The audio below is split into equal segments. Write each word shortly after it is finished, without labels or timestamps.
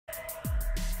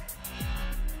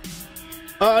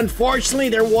Unfortunately,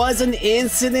 there was an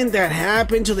incident that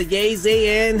happened to the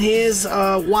Yay and his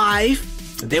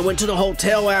wife. They went to the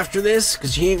hotel after this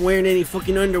because she ain't wearing any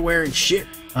fucking underwear and shit.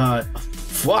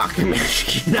 Fuck, man,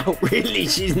 she's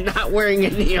not wearing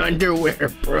any underwear,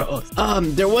 bro.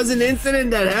 There was an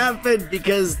incident that happened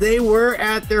because they were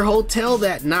at their hotel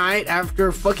that night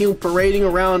after fucking parading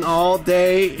around all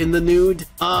day in the nude.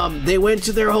 They went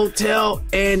to their hotel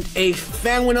and a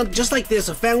fan went up just like this.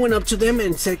 A fan went up to them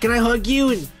and said, "Can I hug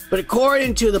you?" But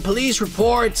according to the police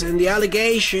reports and the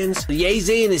allegations, Yay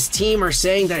and his team are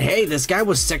saying that, hey, this guy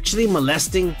was sexually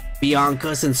molesting Bianca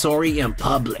Censori in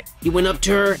public. He went up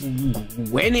to her,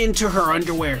 went into her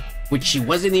underwear, which she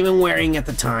wasn't even wearing at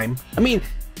the time. I mean,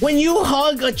 when you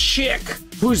hug a chick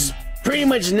who's pretty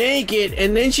much naked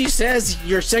and then she says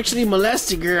you're sexually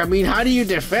molesting her, I mean, how do you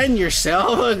defend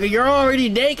yourself? You're already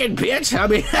naked, bitch. I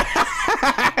mean...